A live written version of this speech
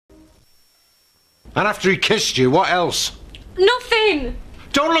And after he kissed you, what else? Nothing.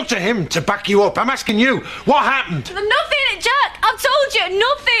 Don't look to him to back you up. I'm asking you, what happened? Nothing, Jack. I've told you,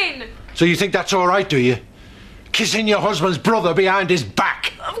 nothing. So you think that's all right, do you? Kissing your husband's brother behind his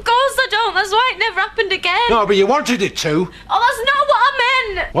back? Of course I don't. That's why it never happened again. No, but you wanted it to. Oh, that's not what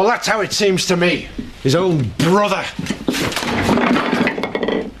I meant. Well, that's how it seems to me. His own brother.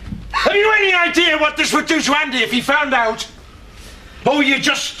 Have you any idea what this would do to Andy if he found out? Oh, you're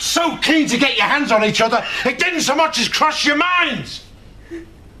just so keen to get your hands on each other, it didn't so much as cross your minds.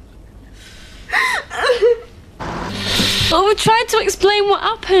 Well, we tried to explain what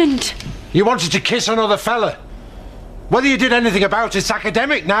happened. You wanted to kiss another fella. Whether you did anything about it's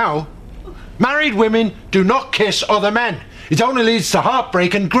academic now. Married women do not kiss other men. It only leads to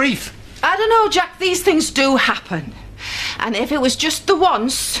heartbreak and grief. I don't know, Jack, these things do happen. And if it was just the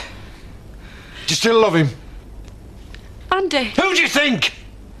once... Do you still love him? Andy. Who do you think?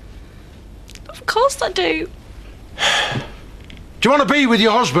 Of course I do. Do you want to be with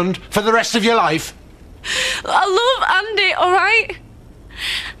your husband for the rest of your life? I love Andy, all right?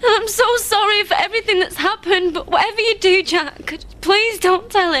 And I'm so sorry for everything that's happened, but whatever you do, Jack, please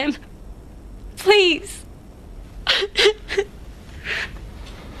don't tell him. Please.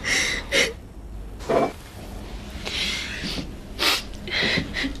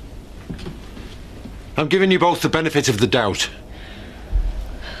 I'm giving you both the benefit of the doubt.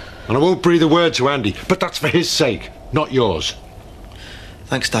 And I won't breathe a word to Andy, but that's for his sake, not yours.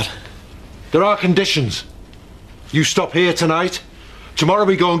 Thanks, Dad. There are conditions. You stop here tonight. Tomorrow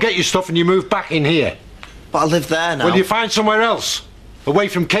we go and get your stuff and you move back in here. But I live there now. Well, you find somewhere else, away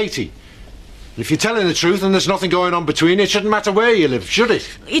from Katie. If you're telling the truth and there's nothing going on between, it shouldn't matter where you live, should it?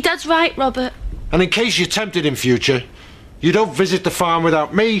 Your dad's right, Robert. And in case you're tempted in future, you don't visit the farm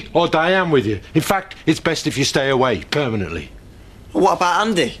without me or Diane with you. In fact, it's best if you stay away, permanently. Well, what about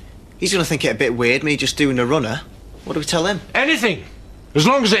Andy? He's going to think it a bit weird, me just doing a runner. What do we tell him? Anything, as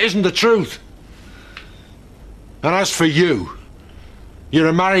long as it isn't the truth. And as for you, you're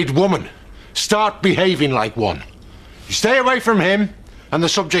a married woman. Start behaving like one. You stay away from him, and the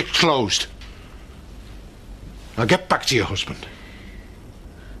subject's closed. Now get back to your husband.